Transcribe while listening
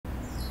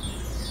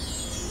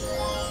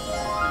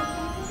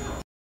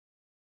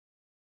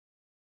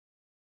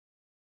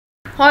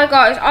Hi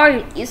guys,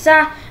 I'm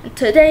Isa, and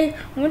today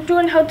I'm going to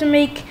learn how to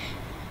make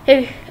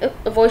a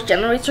voice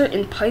generator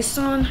in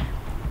Python.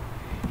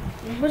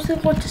 And what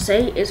I'm going to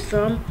say is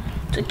from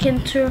the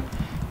Kinter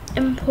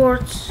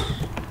import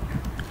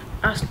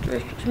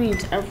asterisk, which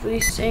means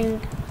everything.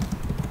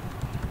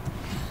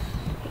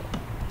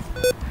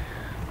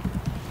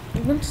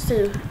 I'm going to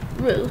say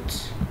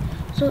root.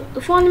 So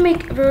if you want to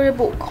make a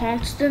variable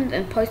constant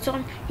in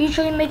Python,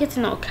 usually make it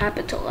in all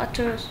capital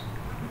letters.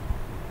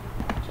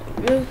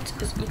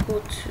 Root is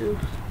equal to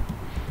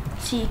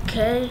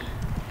tk,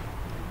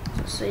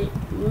 so say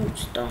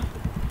root dot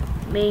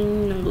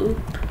main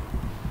loop.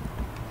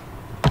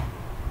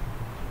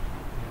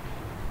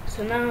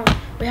 So now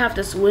we have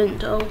this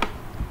window.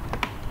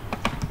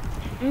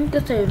 I'm going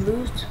to say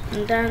root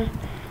and then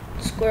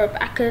square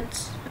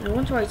brackets, and I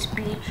want to write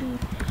bg,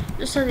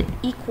 just set it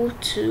equal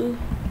to.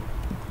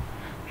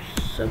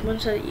 So I'm going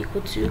to set it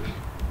equal to,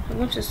 I'm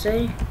going to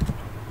say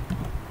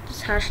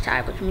this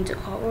hashtag, which means a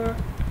color.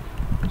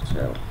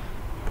 So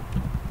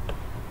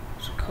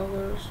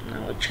colors,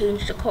 now I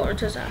change the color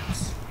to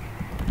that.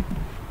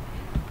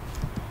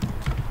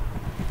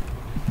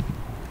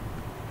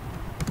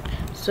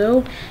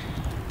 So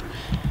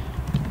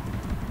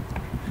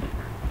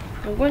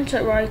I'm going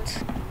to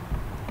write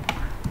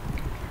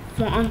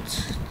font,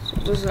 so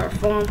this is our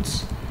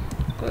font,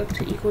 going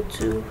to equal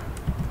to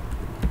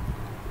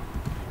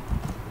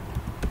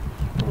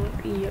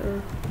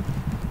here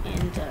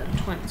and then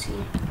 20.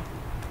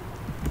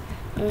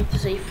 I'm going to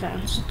say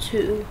font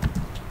 2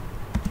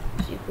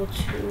 is equal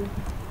to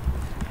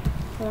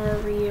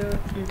warrior,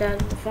 and then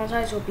the font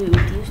size will be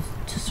reduced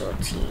to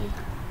 13.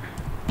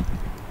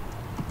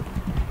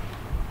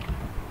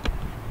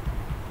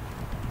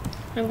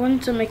 I'm going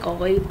to make a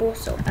label,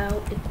 so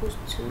L equals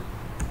to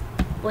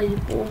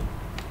label.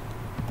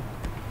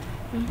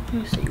 I'm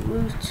going to say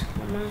root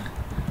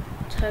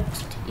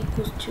text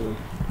equals to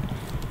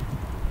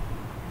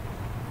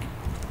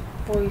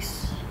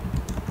voice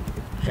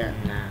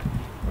generator.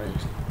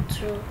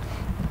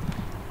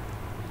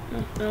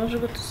 I'm also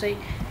going to say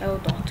L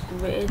dot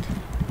grid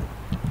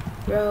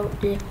row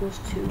equals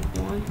to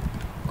 1,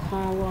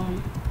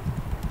 column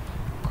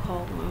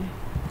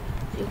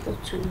equal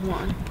to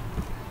 1.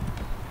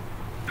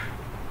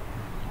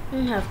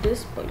 We have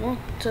this, but we want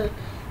to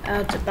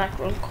add the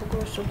background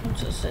color, so I'm going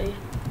to say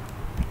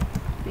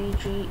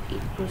bg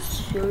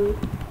equals to.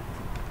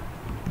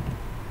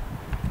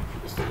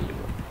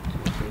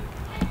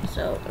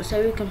 So let's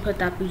say we can put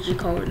that bg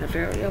color in a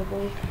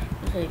variable.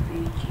 Let's say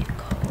bg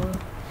color.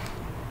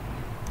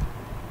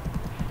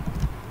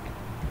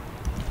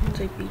 Let's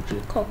say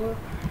bg color.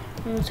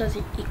 And it says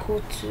it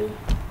equal to. So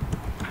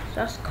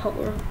that's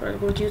color.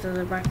 We'll use as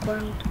a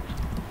background.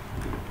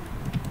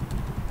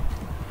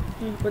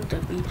 And put the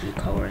bg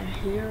color in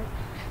here.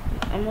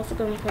 I'm also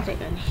going to put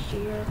it in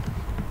here.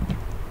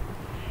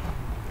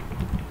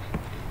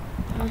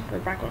 And the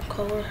background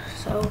color.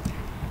 So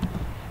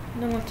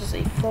I want to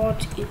say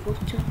font equals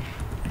to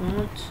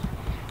font,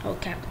 all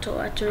capital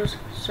letters.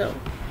 So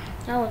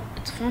now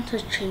its font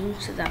has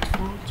changed to that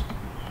font.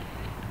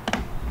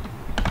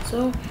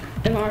 So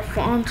in our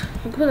font,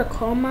 we put a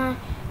comma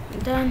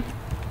and then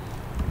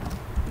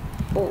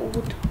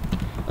bold.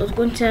 I was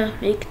going to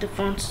make the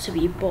fonts to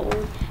be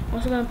bold. I'm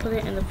also going to put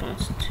it in the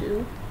fonts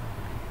too.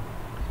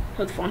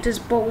 So the font is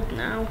bold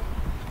now.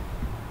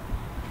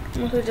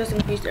 I'm also just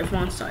increase their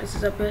font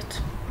sizes a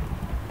bit.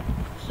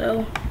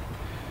 So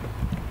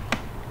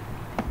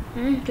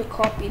I'm going to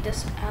copy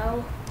this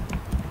L,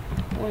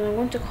 and I'm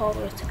going to call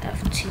it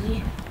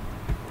ft.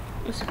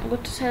 I'm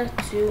going to set it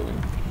to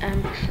an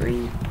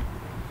entry.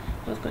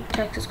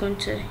 Text is going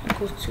to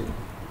equal to.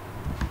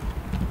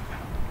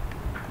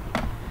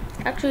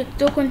 Actually, it's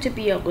still going to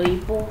be a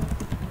label.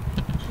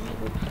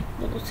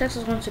 So the text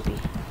is going to be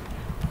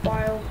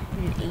file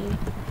name.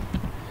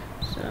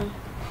 So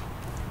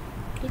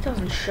it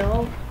doesn't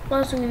show.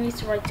 Also, we need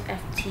to write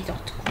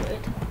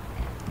ft.grid.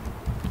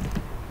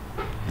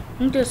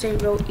 I'm going to say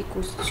row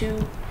equals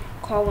 2,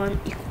 column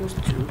equals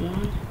to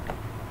 1.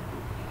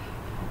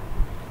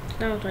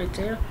 Now it's right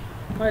there,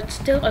 but it's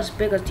still as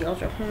big as the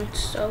other fonts.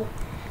 So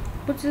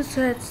what this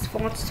says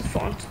fonts to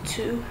font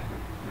 2.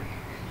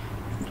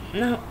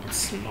 Now it's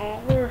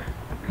smaller.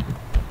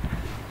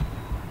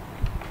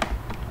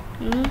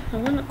 I'm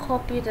going to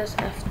copy this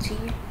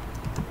ft.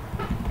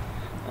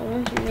 I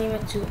want to name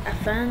it to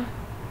fn.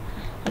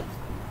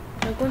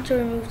 I'm going to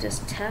remove this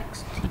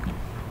text.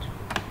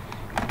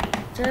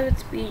 Instead of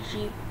its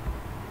bg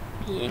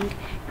being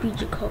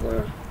bg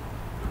color,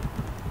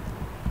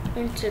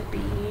 going to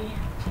be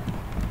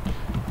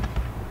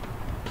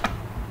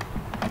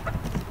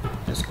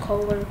this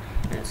color,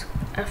 and its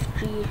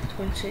fg is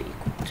going to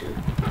equal to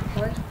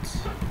white.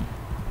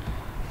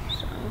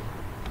 So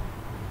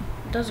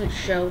it doesn't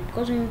show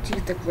because we need to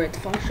use the grid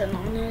function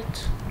on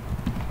it.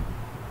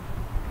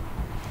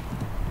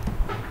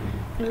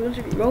 It's going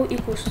to be row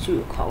equals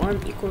 2,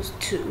 column equals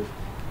 2.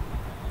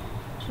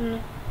 So,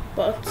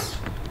 but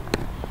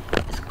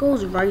it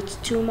goes right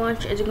too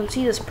much. As you can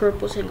see, this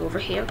purple thing over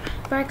here,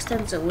 if I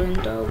extend the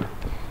window,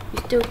 you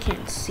still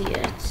can't see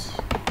it.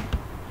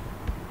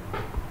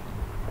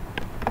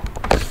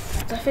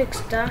 to fix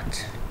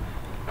that,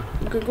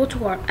 we can go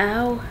to our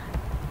L.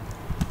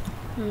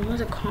 And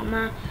with a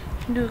comma,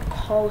 we can do a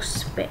call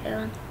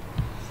span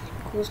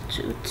equals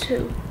to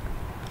 2.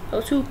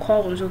 Those 2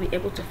 columns will be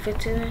able to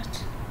fit in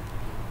it.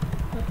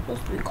 It's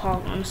supposed to be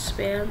column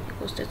span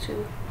equals to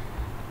 2.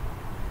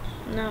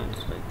 Now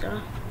it's like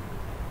that.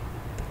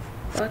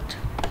 But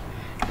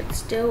it's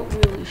still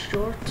really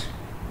short.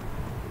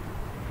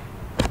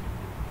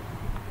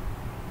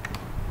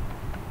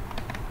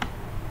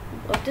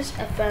 But this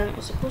FM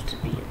was supposed to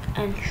be an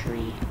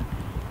entry.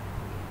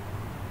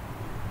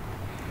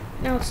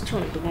 Now it's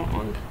turned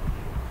wrong.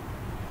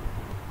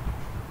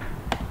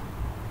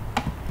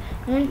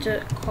 I'm going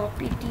to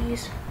copy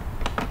these.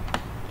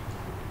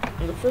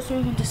 And the first one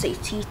I'm going to say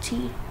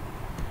TT.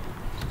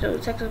 So the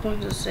text is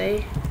going to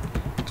say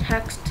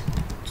text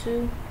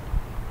to.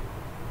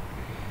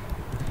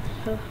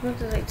 So I'm going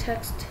to say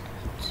text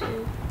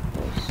to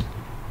voice.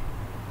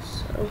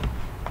 So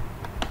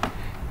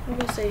I'm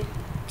going to say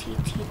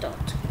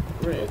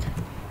tt.grid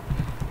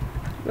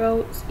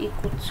row is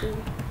equal to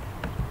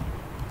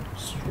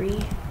 3,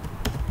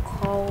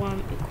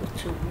 column equal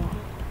to 1.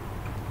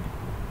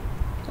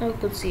 So we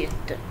could see it a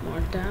bit more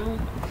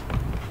down.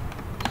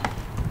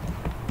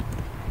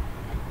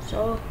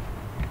 So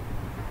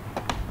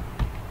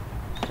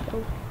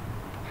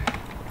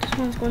this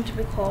one's going to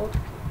be called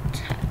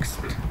text,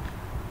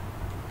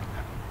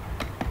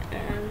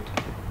 and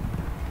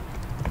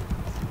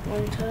I'm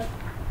going to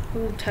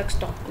do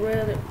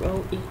text.grid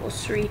row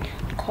equals 3,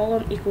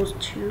 column equals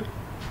 2.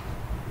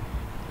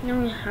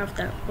 Now we have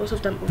that both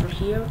of them over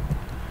here.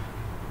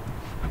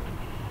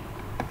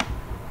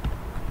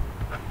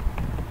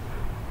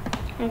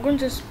 I'm going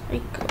to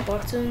make a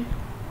button.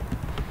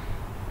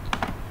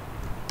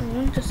 I'm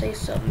going to say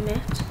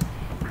submit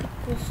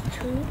equals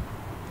to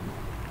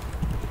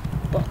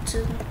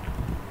button.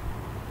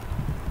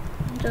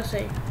 Just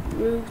say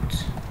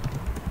root,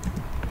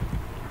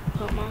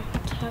 comma,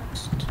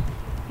 text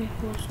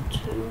equals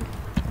to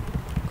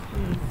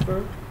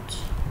convert.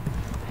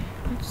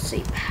 Let's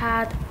say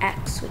pad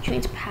x, which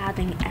means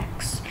padding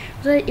x.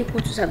 So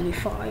equal to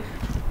 75.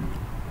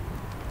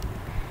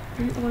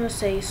 And I'm going to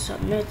say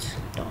submit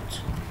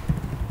dot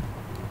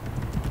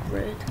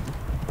grid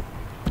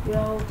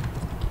row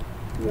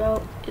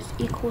is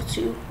equal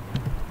to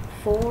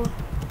 4,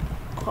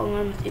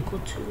 column is equal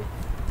to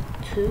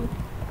 2.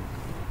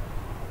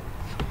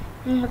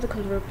 And I have the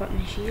convert button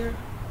here.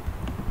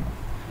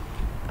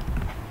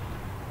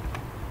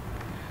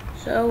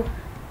 So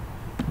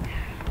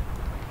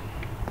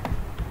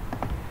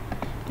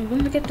I'm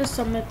going to get the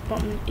submit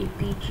button a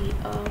BG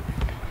of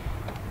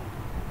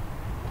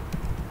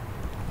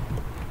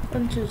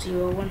 120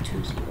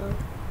 120.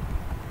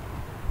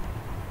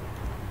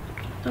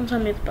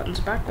 Sometimes the button's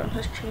background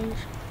has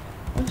changed.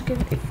 I'm going to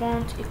give it a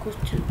font equals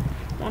to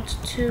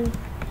font2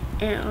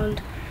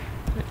 and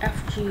an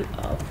FG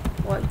of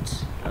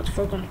white. That's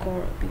foreground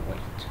color will be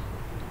white.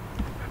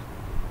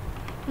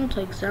 I'll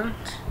take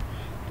that.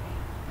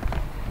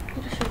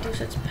 I'm just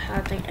reduce its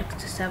padding x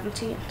to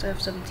 70 instead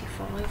of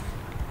 75.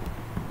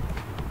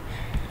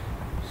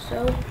 So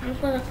I'm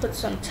going to put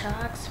some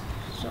tags.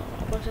 So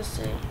I'm going to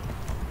say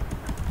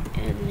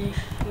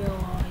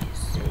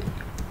initializing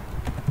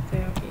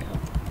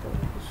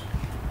variables.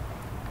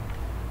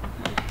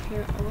 And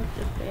here I'm going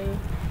to say.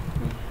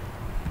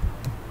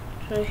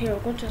 So here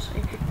I'm going to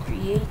say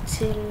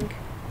creating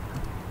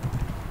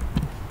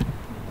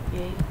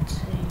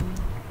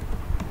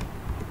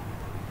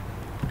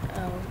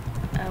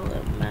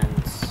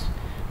elements,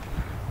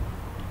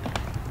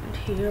 and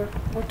here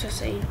I'm going to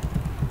say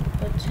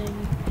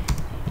putting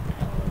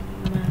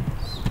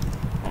elements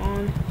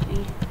on the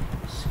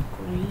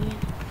screen.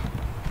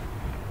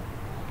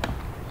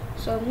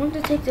 So I'm going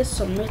to take this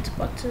submit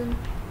button,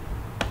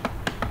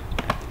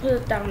 put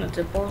it down at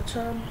the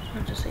bottom.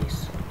 I'll just say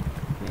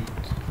submit.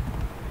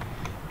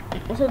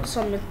 And also the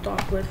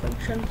submit.grid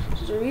function.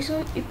 So the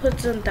reason we put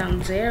them down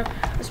there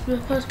is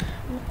because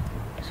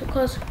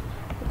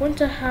we're going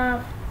to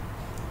have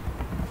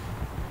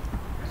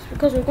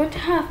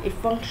a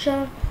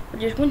function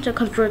which is going to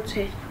convert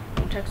it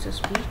from text to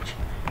speech.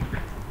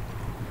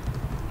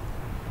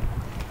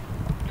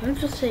 Let's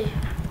just say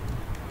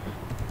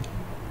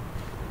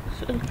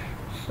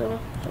so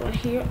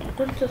here I'm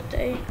going to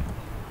say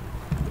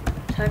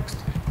text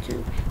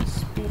to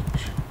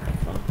speech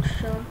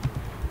function.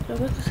 So I'm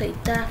going to say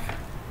def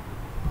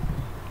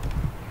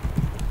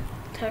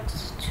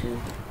text to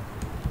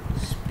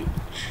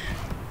speech.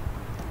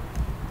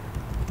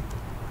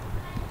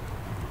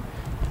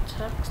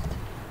 Text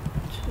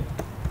to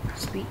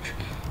speech.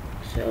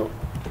 So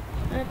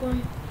I'm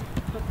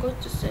going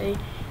to say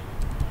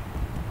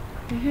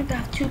we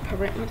have 2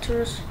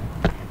 parameters.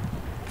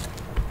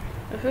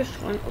 The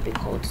first one will be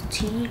called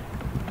T.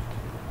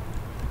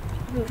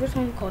 The first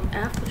one will be called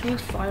F, which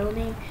means file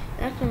name.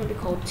 The next one will be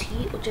called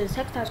T, which is the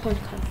text that's going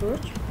to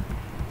convert.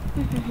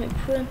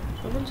 Print.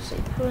 So I'm going to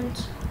say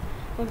print.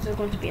 This is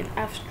going to be an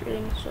F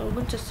string. So I'm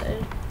going to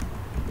say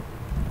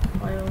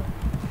file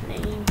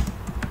name.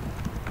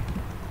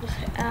 Just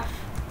say F,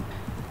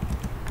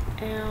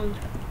 and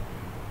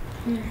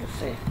Let's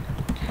say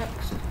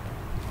text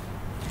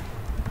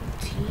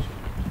T.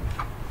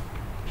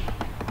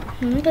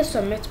 Hit the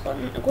submit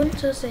button. I'm going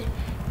to say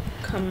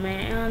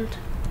command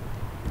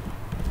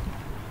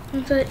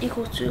that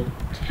equals to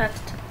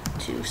text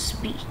to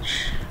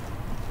speech.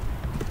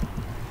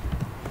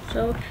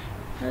 So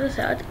as I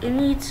said, it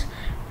needs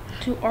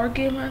 2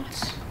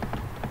 arguments.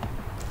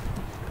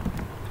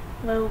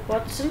 Well,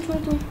 since we're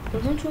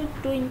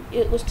doing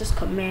it was this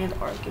command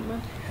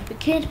argument, we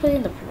can't put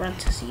in the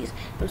parentheses.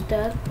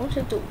 Instead, we'll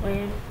just do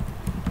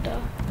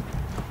lambda.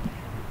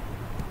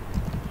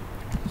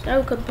 So now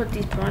we can put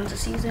these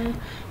parentheses in.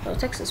 So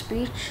text to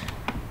speech.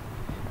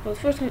 Well, the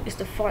first one is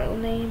the file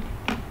name.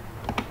 I'm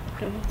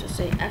going to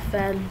say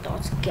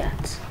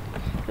fn.get.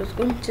 So it's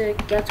going to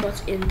get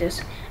what's in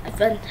this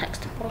fn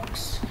text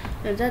box,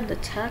 and then the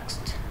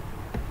text.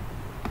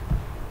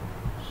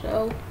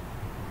 So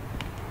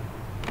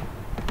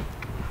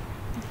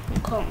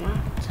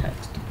comma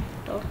text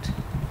dot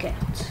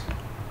get.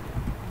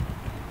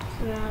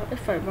 So now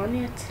if I run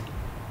it,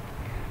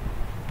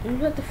 I'm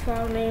going to the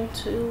file name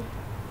to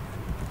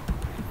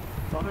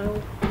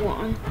file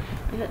 1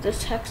 and let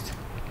this text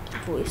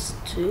voice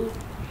 2.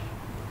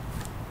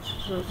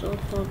 So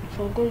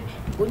I'm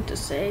going to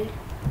say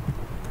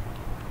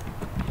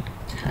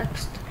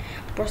text,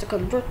 press the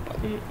convert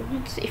button. I'm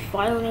going to say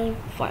file name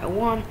file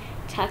 1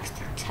 text.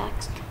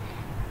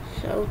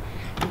 So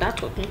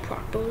that's working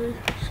properly.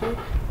 So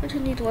I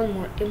just need one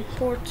more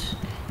import.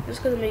 I'm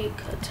just gonna make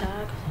a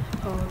tag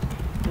called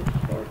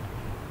import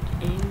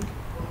in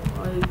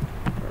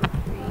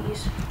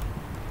libraries.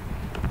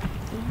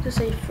 I'm going to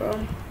say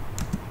from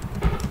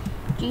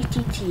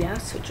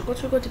GTTS,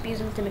 which we're going to be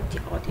using to make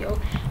the audio.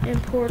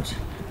 Import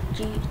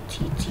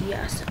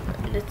GTTS.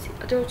 And the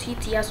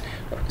TTS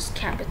is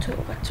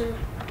capital letter.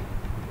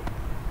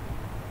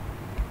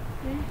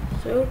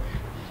 So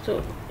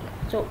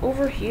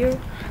over here,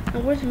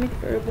 I'm going to make a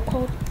variable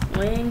called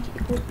lang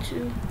equal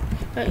to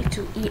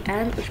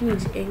en, which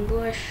means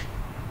English.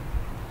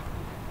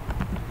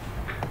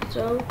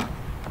 So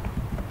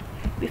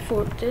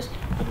before this,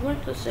 I'm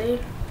going to say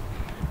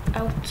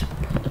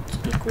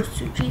output equals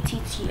to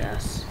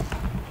GTTS.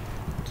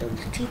 So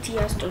the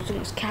TTS doesn't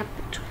is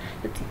capital.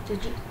 The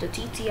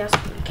TTS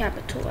is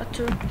capital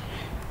letter.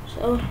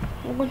 So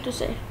I'm going to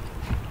say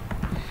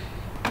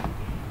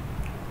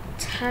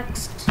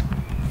text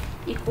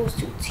equals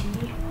to T,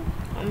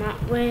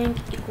 lang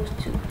equals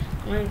to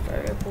lang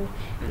variable,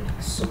 and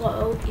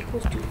slow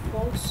equals to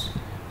false.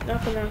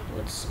 Not gonna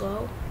with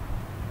slow.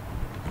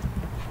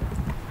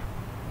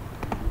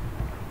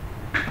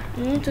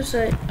 I'm going to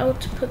say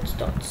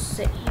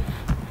output.save.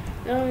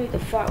 Now I need the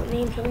file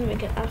name, so I'm going to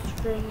make an f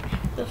string.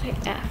 Let's say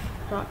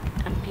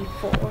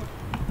f.mp4.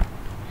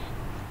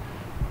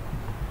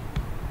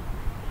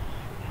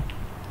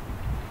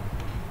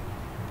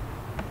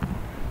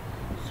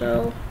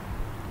 So,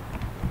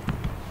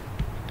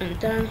 and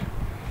then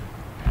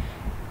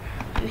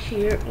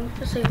here I'm going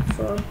to say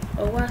from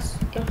OS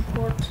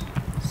import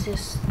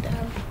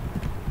system.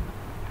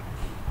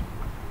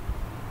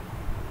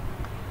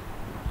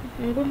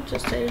 I'm going to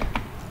say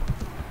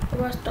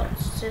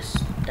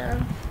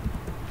os.system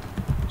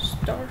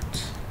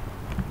start,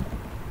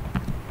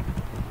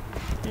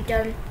 and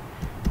then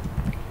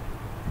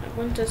I'm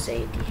going to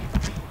say the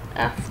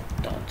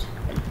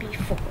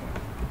f.mp4.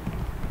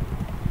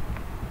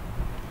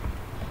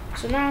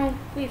 So now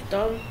we've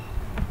done.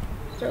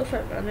 So if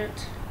I run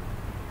it,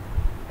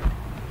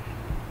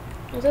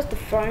 well, that's the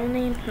file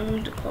name. I'm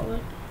going to call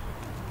it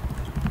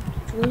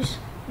voice,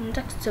 and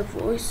text to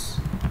voice.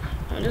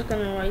 I'm just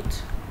gonna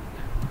write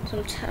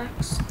some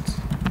text.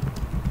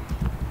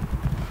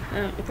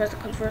 You press the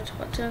convert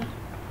button.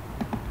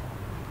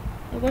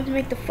 I'm going to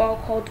make the file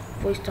called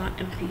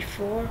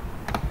voice.mp4.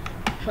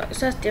 But it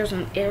says there's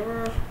an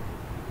error.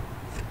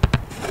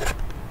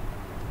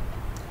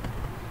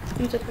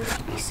 It's supposed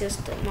to be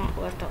system, not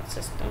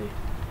web.system.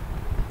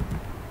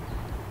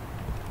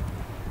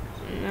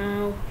 So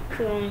now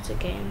put on it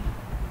again.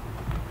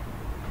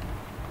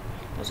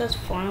 It says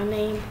file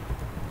name.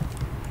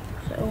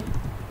 So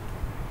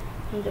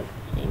I'm going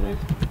to name it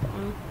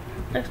file.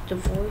 Text to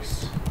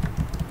voice.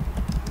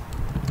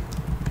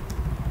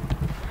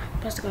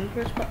 Press the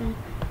convert button.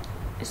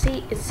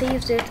 See, it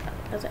saves it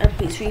as an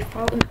MP3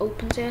 file and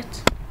opens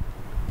it.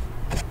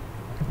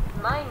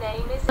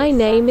 My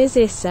name is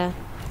Issa.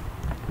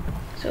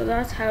 So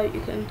that's how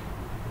you can.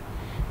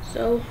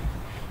 So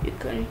you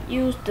can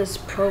use this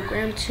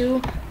program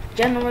to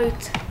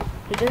generate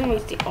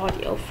the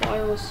audio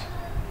files.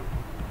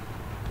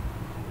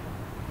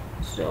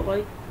 So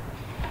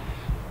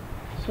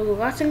the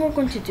last thing we're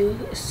going to do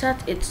is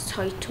set its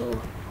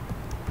title.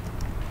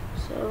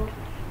 So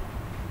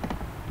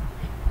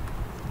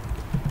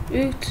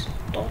root.title.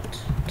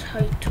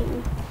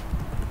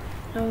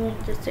 I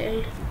want to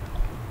say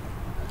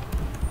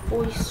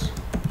voice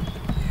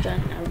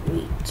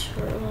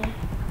generator.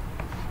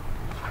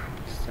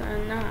 So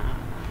now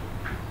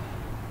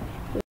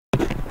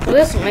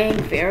this main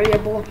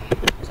variable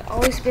has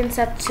always been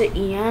set to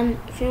en.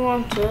 If you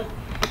want to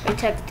write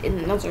text in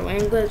another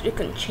language, you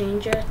can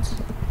change it.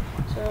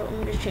 So I'm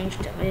gonna change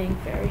the laying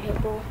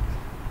variable.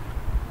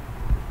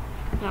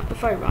 Now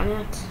if I run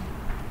it,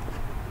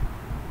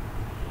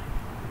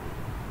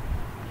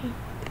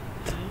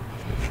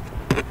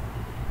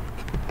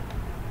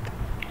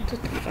 it's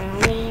at the file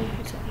name,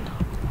 it's on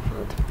top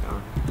of the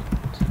file.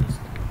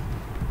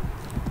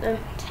 Then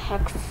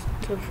text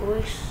to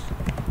voice.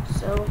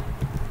 So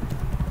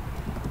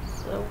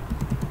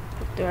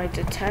after I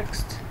did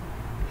text,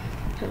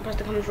 and press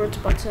the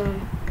convert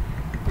button,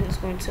 and it's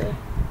going to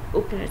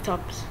open it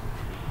up.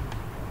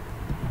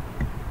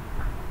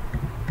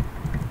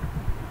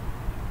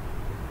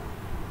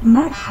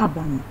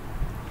 مرحبا.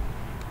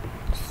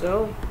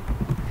 So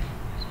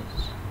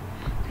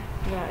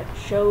yeah, it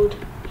showed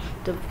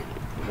the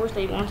voice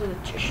that you wanted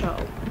it to show.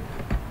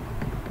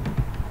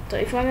 So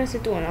if you wanted to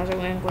do another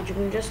language, you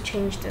can just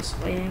change this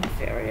laying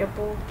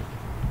variable.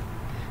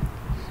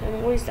 So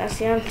anyways, that's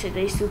the end of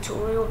today's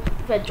tutorial.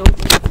 If you enjoyed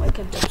it, like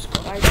and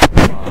subscribe.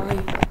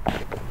 Bye.